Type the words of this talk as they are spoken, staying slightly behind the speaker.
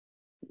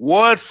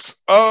What's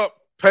up,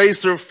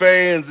 Pacer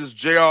fans? It's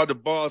JR the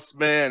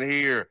Bossman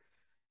here,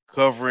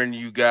 covering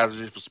you guys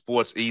for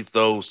Sports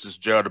Ethos. It's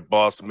JR the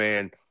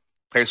Bossman,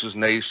 Pacers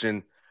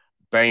Nation,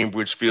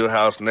 Bainbridge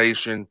Fieldhouse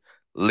Nation.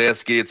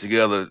 Let's get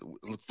together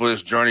for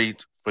this journey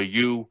for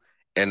you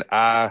and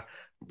I,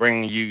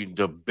 bringing you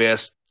the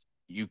best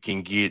you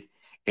can get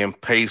in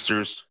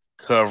Pacers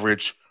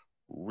coverage,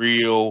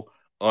 real,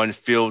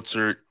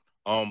 unfiltered,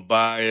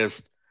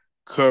 unbiased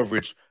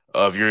coverage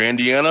of your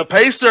Indiana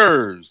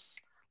Pacers.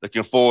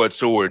 Looking forward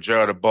to it.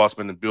 Jared the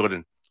Bossman in the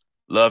building.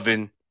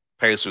 Loving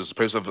Pacers. The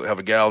Pacers have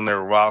a gal in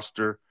their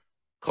roster,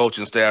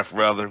 coaching staff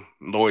rather.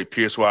 Lloyd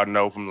Pierce, who I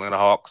know from the Atlanta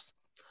Hawks,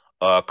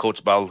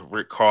 coached by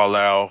Rick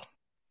Carlisle,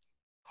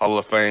 Hall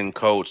of Fame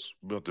coach,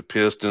 built the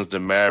Pistons, the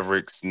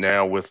Mavericks,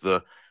 now with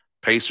the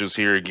Pacers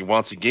here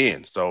once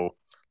again. So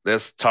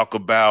let's talk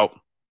about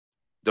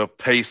the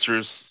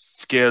Pacers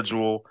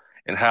schedule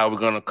and how we're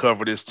going to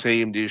cover this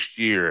team this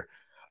year.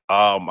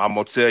 I'm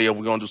gonna tell you,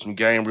 we're gonna do some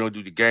game. We're gonna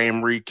do the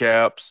game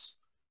recaps.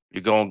 We're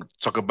gonna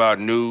talk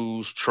about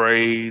news,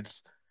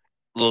 trades,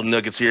 little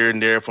nuggets here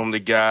and there from the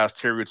guys.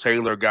 Terry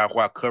Taylor, a guy who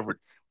I covered,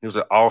 he was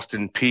at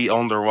Austin P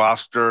on the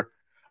roster.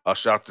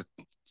 Shout out to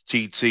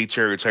TT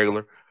Terry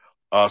Taylor.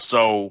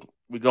 So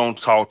we're gonna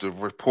talk to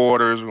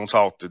reporters. We're gonna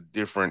talk to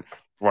different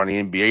from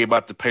the NBA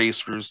about the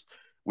Pacers.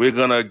 We're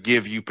gonna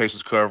give you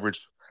Pacers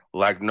coverage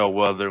like no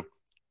other,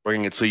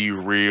 bringing it to you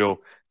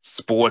real.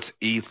 Sports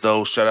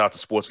Ethos. Shout out to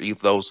Sports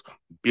Ethos,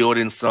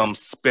 building some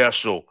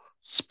special.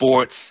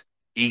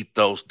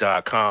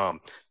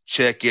 SportsEthos.com.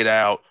 Check it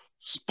out.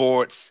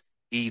 Sports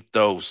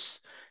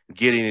Ethos.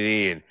 Getting it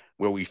in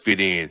where we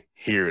fit in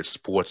here at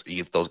Sports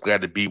Ethos.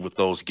 Glad to be with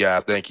those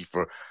guys. Thank you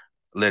for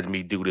letting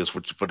me do this for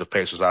the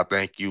Pacers. I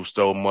thank you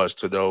so much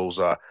to those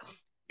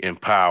in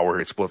power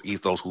at Sports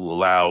Ethos who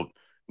allowed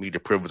me the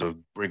privilege of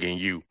bringing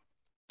you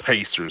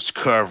Pacers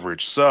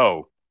coverage.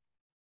 So,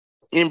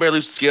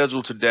 NBA's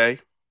schedule today.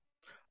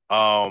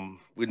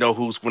 We know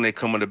who's when they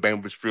come in the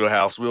Bainbridge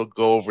Fieldhouse. We'll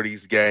go over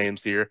these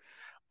games here.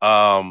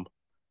 Um,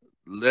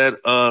 Let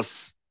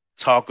us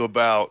talk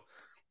about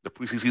the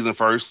preseason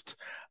first.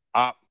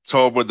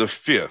 October the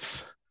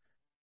 5th.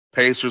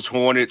 Pacers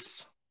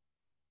Hornets.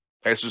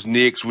 Pacers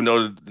Knicks. We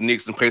know the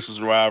Knicks and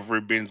Pacers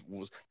rivalry been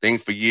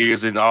things for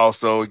years, and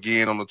also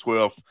again on the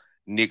 12th,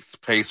 Knicks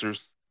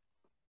Pacers.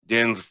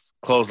 Then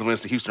closing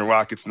against the Houston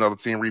Rockets, another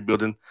team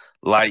rebuilding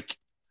like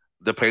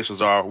the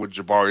Pacers are with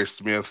Jabari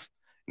Smith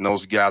and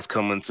those guys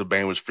coming to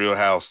Bainbridge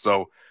Fieldhouse.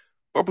 So,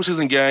 four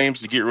preseason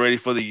games to get ready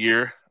for the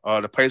year.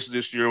 The Pacers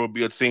this year will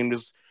be a team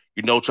that's,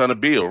 trying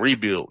to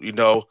rebuild.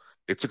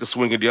 They took a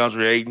swing at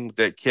DeAndre Ayton with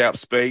that cap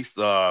space.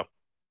 I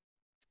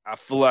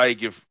feel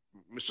like if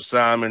Mr.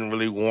 Simon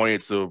really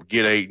wanted to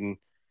get Ayton,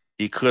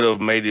 he could have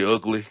made it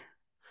ugly.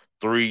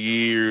 3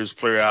 years,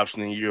 player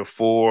option in year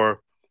four,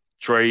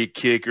 trade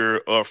kicker,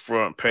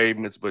 upfront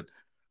payments. But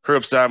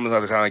Herb Simon's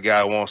not the kind of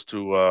guy who wants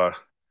to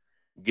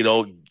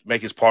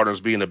make his partners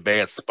be in a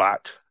bad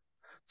spot.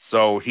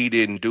 So he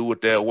didn't do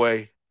it that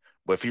way.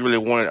 But if he really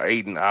wanted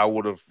Aiden, I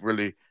would have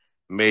really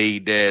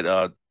made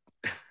that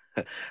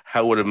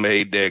I would have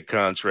made that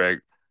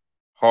contract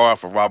hard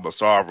for Robert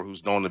Sarver,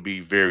 who's known to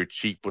be very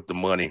cheap with the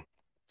money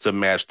to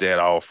match that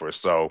offer.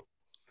 So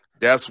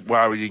that's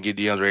why we didn't get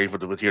DeAndre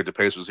Ayton here at the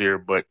Pacers here.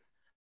 But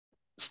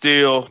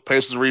still,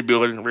 Pacers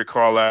rebuilding. Rick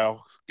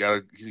Carlisle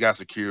he got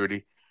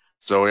security.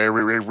 So they're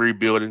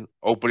rebuilding.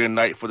 Opening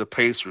night for the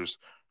Pacers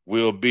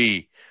will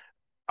be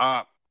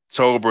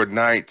October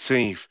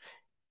 19th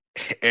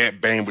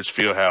at Bainbridge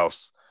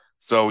Fieldhouse.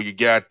 So you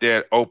got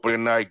that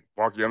opening night.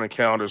 Mark it on the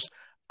calendars.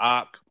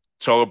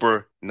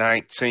 October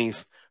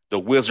 19th. The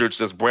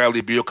Wizards, as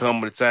Bradley Beal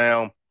coming to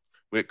town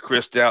with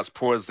Kristaps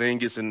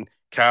Porzingis and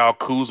Kyle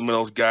Kuzma,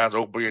 those guys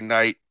opening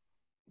night.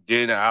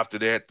 Then after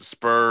that, the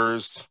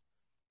Spurs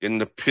and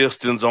the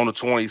Pistons on the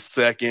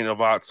 22nd of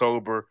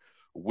October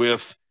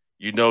with,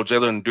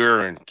 Jalen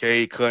Duren,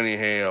 Cade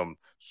Cunningham,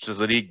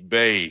 Sadiq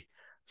Bey.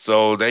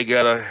 So they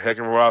got a heck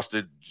of a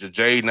roster.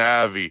 Jaden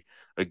Ivey,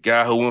 a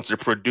guy who went to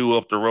Purdue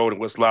up the road in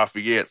West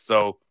Lafayette.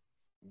 So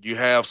you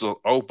have some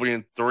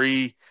opening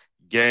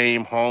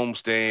 3-game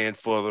homestand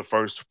for the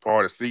first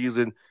part of the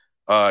season.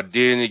 Then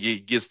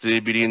it gets to the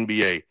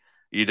NBA.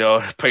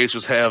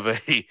 Pacers have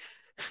a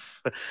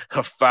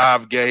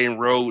 5-game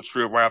road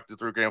trip right after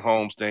the 3-game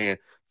homestand.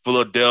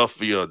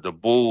 Philadelphia, the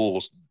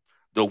Bulls,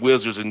 the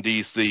Wizards in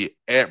D.C.,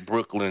 at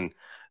Brooklyn,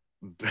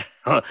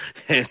 on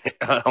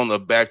the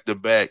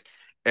back-to-back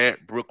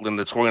at Brooklyn,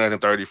 the 29th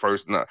and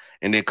 31st,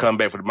 and then come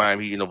back for the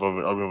Miami Heat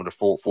November the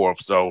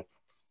 4th. So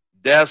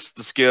that's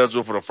the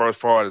schedule for the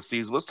first part of the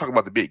season. Let's talk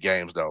about the big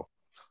games, though.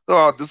 So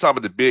let's talk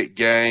about the big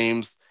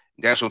games,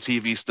 national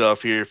TV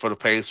stuff here for the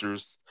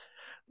Pacers.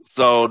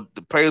 So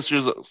the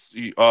Pacers,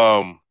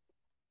 national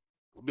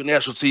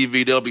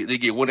TV, they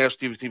get one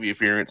national TV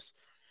appearance.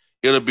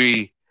 It'll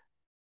be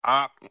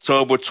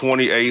October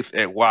 28th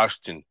at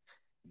Washington.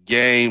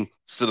 Game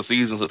to the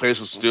season, so the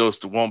Pacers still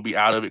won't be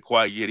out of it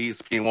quite yet.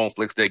 ESPN won't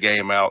flex that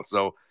game out.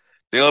 So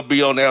they'll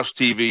be on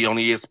national TV on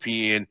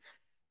ESPN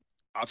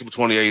October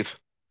 28th,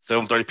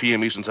 7:30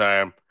 p.m. Eastern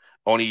Time.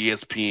 on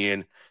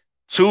ESPN.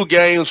 Two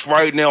games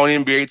right now on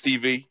NBA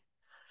TV.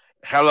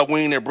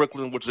 Halloween at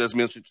Brooklyn, which as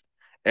mentioned,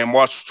 and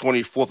March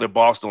 24th at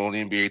Boston on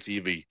NBA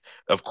TV.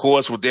 Of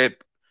course, with that,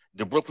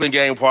 the Brooklyn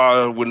game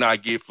probably will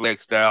not get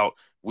flexed out.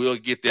 We'll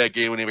get that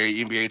game on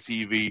NBA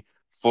TV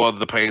for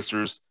the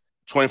Pacers.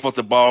 24th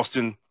at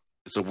Boston,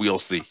 so we'll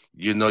see.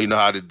 You know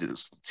how the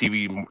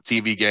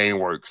TV game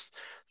works.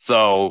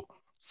 So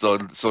so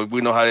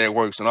we know how that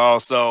works. And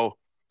also,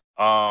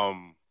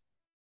 um,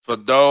 for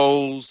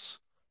those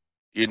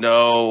you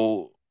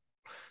know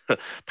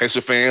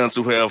Pacer fans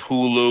who have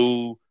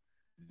Hulu,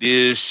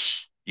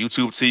 Dish,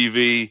 YouTube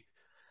TV,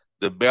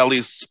 the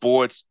Belly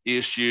Sports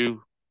issue.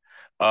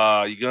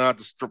 You're gonna have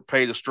to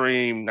pay the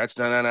stream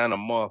 $19.99 a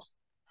month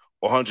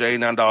or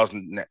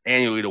 $189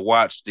 annually to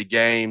watch the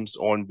games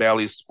on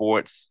Belly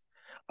Sports.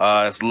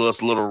 It's a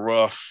little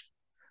rough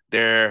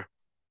there.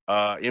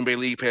 NBA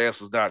League Pass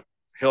does not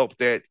help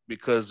that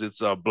because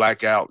it's a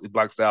blackout. It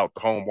blacks out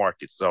the home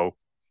market. So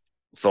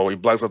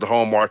it blacks out the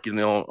home market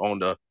on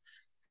the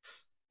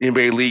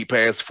NBA League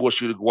Pass,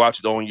 force you to watch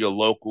it on your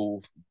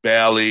local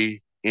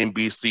Bally,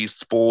 NBC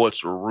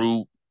Sports, or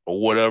Root,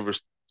 or whatever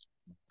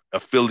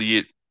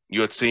affiliate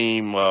your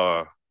team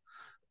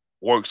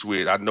works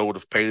with. I know the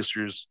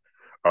Pacers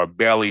are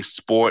Bally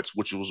Sports,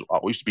 which was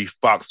used to be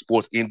Fox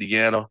Sports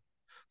Indiana.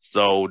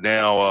 So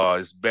now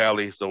it's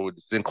Bally. So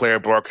Sinclair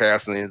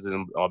Broadcasting is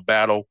in a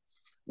battle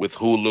with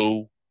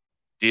Hulu,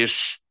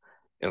 Dish,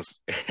 and,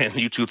 and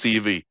YouTube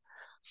TV.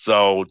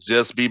 So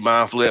just be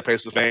mindful of that,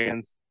 Pacers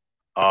fans.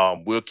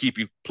 We'll keep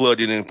you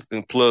plugged in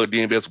and plugged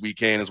in best we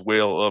can as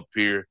well up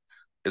here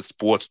at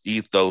Sports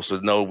Ethos. So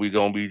know we're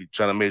gonna be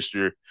trying to make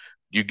sure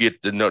you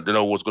get to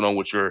know what's going on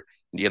with your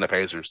Indiana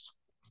Pacers.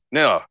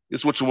 Now,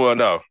 this is what you want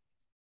to know.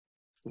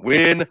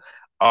 When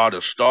are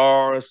the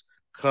Stars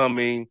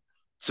coming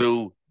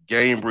to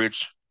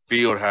Gainbridge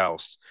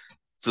Fieldhouse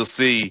to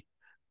see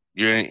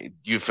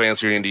your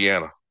fans here in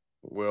Indiana?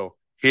 Well,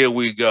 here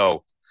we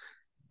go.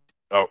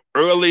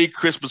 Early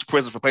Christmas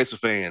present for Pacer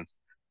fans.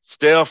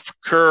 Steph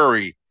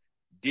Curry,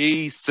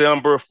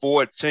 December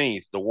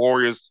 14th. The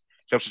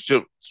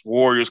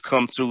Warriors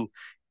come to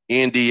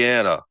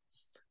Indiana.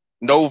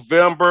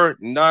 November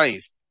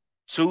 9th,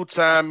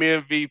 two-time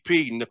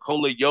MVP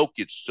Nikola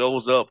Jokic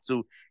shows up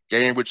to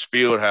Gainbridge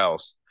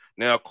Fieldhouse.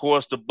 Now, of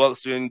course, the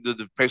Bucks are in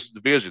the Pacers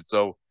division,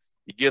 so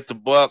you get the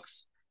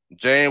Bucks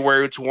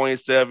January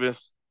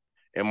 27th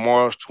and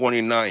March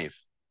 29th.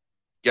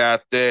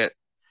 Got that.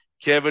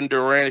 Kevin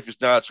Durant, if he's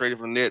not traded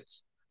from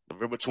Nets,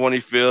 November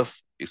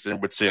 25th,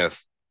 December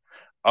 10th.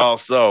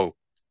 Also,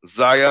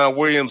 Zion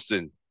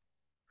Williamson,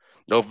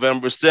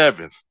 November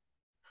 7th.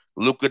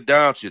 Luka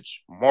Doncic,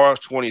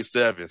 March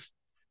 27th.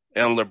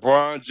 And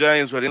LeBron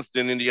James had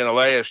instant in Indiana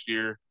last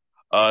year.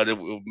 There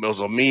was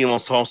a meme on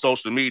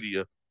social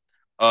media.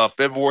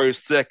 February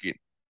 2nd,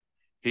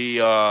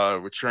 he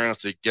returns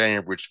to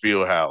Gainbridge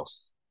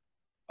Fieldhouse.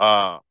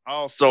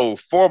 Also,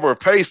 former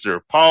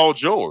Pacer Paul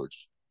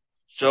George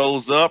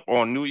shows up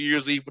on New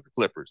Year's Eve with the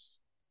Clippers.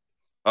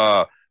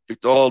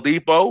 Victor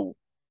Oladipo,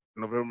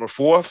 November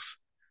 4th,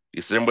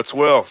 December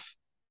 12th.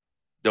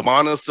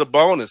 Demonis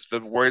Sabonis,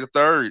 February the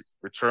 3rd,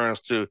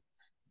 returns to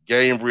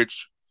Gainbridge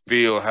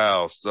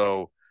Fieldhouse.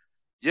 So,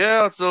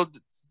 yeah, so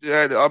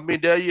I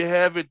mean, there you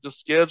have it. The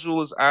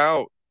schedule is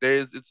out.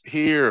 It's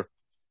here.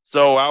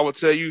 So I would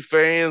tell you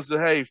fans that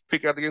hey,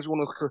 pick out the games you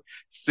want to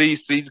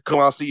see, come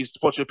out, see,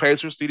 support your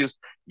Pacers, see this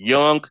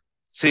young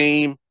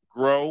team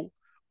grow.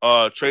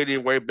 Trading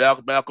away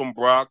Malcolm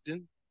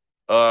Brogdon.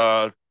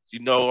 Uh,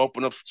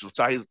 open up to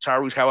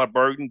Tyrese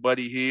Halliburton,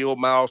 Buddy Hield,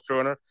 Miles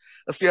Turner.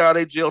 Let's see how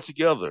they gel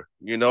together.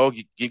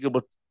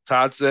 Giga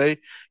Tadze.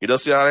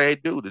 See how they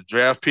do. The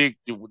draft pick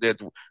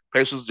that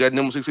Pacers that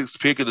number 66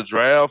 pick of the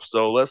draft.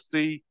 So let's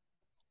see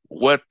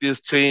what this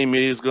team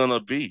is gonna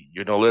be.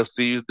 Let's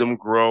see them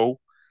grow.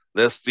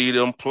 Let's see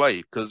them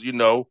play. Because in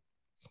the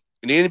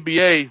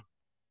NBA,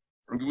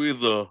 you're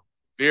either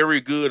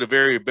very good or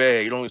very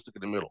bad. You don't even stick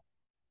in the middle.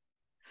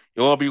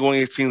 You want to be one of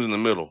these teams in the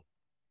middle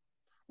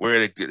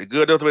where they're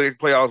good enough to make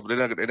the playoffs, but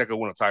they're not gonna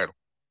win a title.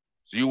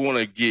 So you want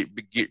to get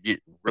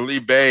really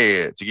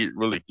bad to get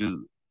really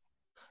good.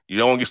 You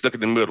don't want to get stuck in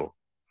the middle.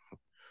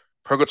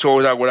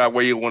 Purgatory is not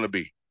where you want to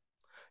be.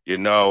 You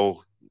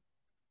know,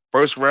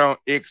 First round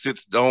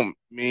exits don't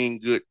mean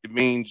good. It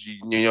means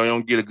you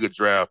don't get a good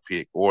draft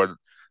pick, or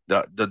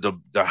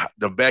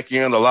the back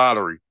end of the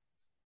lottery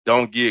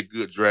don't get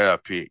good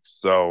draft picks.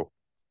 So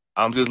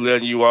I'm just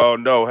letting you all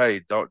know,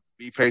 hey, don't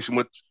be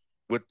patient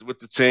with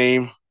the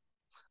team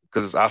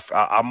because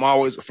I'm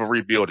always for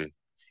rebuilding.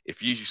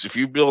 If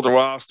you build a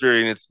roster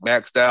and it's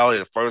maxed out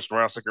in a first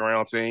round, second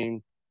round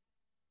team,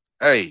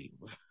 hey,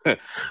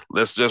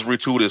 let's just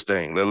retool this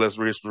thing. Let's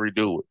just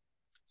redo it.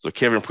 So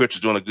Kevin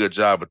Pritchard's doing a good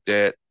job with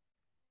that.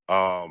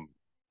 Um,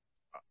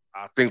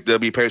 I think they'll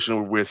be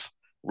patient with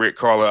Rick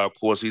Carlisle. Of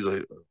course, he's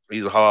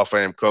a Hall of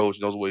Fame coach.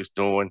 Knows what he's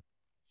doing.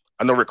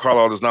 I know Rick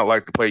Carlisle does not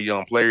like to play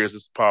young players.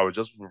 It's probably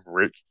just for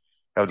Rick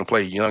having to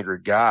play younger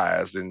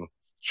guys and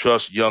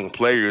trust young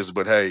players.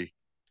 But hey,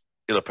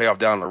 it'll pay off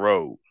down the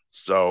road.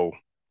 So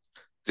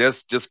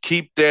Just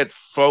keep that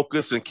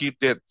focus and keep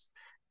that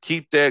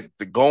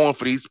going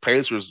for these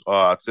Pacers.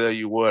 I tell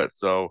you what.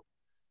 So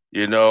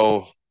you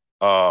know,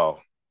 uh,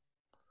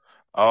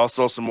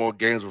 also some more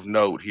games of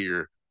note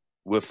here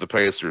with the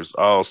Pacers.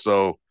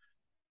 Also,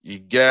 you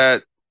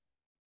got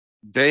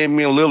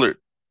Damian Lillard,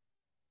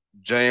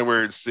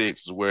 January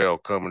 6th as well,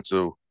 coming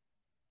to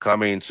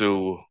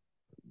Gainbridge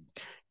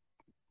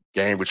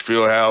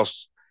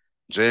Fieldhouse,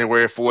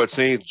 January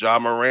 14th,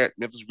 John Morant,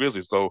 Memphis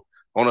Grizzlies. So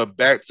on a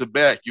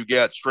back-to-back, you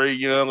got Trae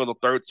Young on the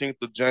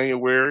 13th of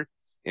January,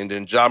 and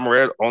then John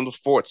Morant on the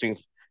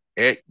 14th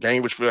at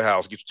Gainbridge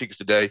Fieldhouse. Get your tickets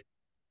today.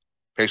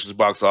 Pacers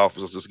box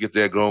office. Let's get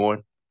that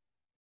going.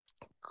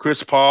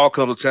 Chris Paul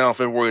comes to town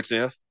February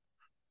 10th,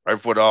 right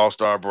before the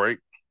All-Star break.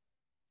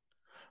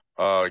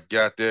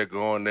 Got that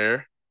going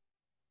there.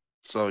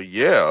 So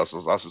yeah, so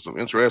also some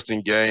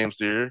interesting games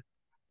here.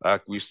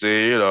 Like we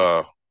said,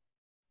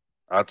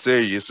 I tell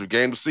you, it's a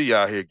game to see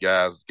out here,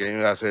 guys. Game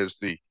out here to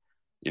see.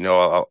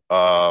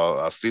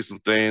 I see some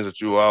things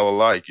that you all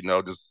like.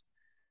 Just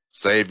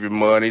save your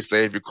money,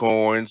 save your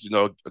coins.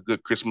 A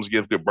good Christmas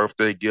gift, good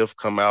birthday gift.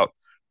 Come out,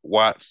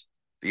 watch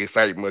the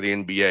excitement of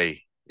the NBA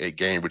at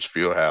Gainbridge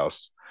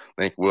Fieldhouse.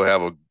 I think we'll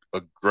have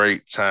a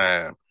great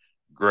time,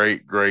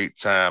 great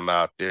time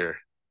out there.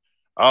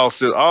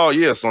 Also, oh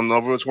yes, on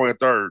November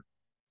 23rd,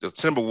 the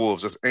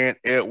Timberwolves. That's Ant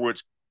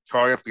Edwards,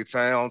 Karl Anthony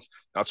Towns,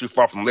 not too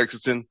far from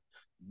Lexington.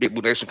 Big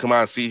Blue Nation come out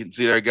and see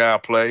their guy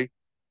play,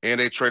 and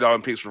they trade all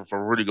them picks for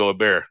Rudy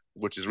Gobert,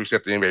 which is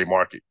reset the NBA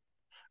market.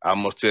 I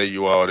must tell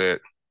you all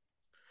that.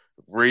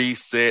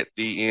 Reset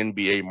the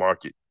NBA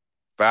market.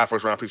 5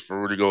 first-round picks for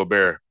Rudy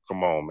Gobert.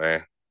 Come on,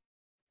 man.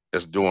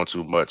 It's doing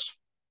too much.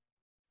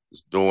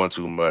 It's doing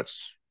too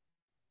much.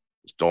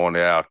 It's throwing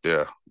it out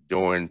there.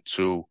 Doing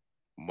too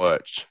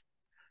much.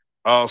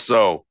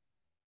 Also,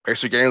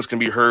 Pacer games can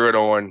be heard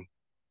on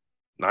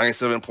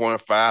 97.5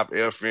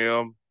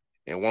 FM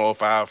and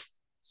 107.5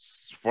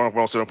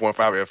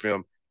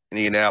 FM in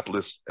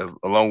Indianapolis,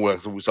 along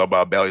with we saw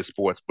about Valley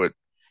Sports. But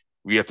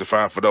we have to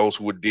find for those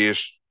who would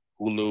dish,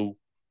 Hulu,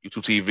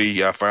 YouTube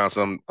TV. I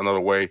found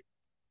another way.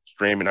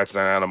 Streaming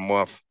 $99 a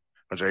month,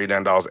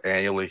 $189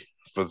 annually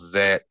for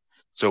that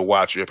to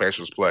watch your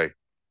Pacers play.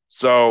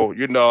 So, I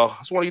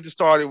just want to get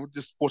started with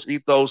this sports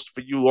ethos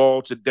for you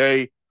all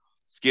today.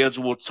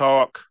 Schedule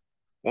talk.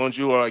 Once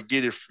you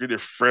get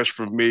it fresh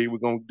from me, we're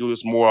gonna do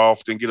this more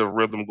often, get a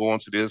rhythm going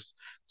to this.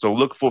 So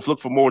look for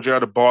more JR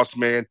the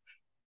Bossman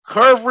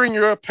covering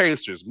your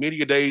Pacers.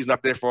 Media days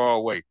not that far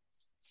away.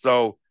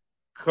 So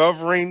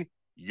covering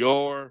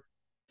your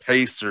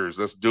Pacers.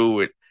 Let's do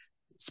it.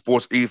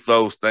 Sports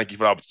Ethos, thank you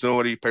for the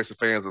opportunity. Pacer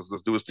fans,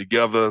 let's do this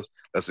together.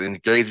 Let's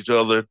engage each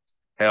other,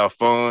 have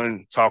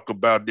fun, talk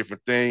about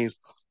different things.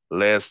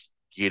 Let's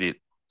get it.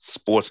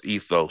 Sports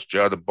Ethos,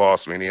 JR the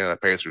Bossman, Indiana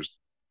Pacers.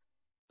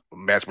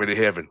 Match made in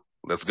heaven.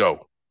 Let's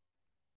go.